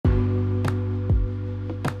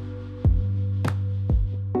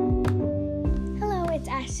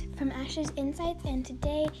Ash's Insights, and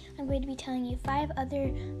today I'm going to be telling you 5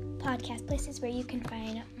 other podcast places where you can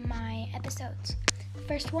find my episodes. The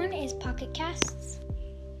first one is Pocket Casts.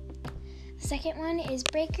 The second one is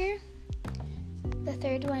Breaker. The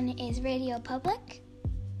third one is Radio Public.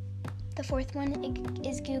 The fourth one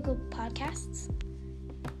is Google Podcasts.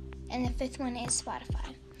 And the fifth one is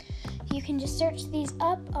Spotify. You can just search these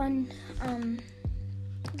up on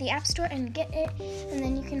the App Store and get it, and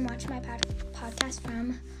then you can watch my podcast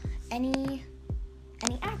from any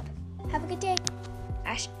app. Have a good day.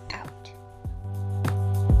 Ash out.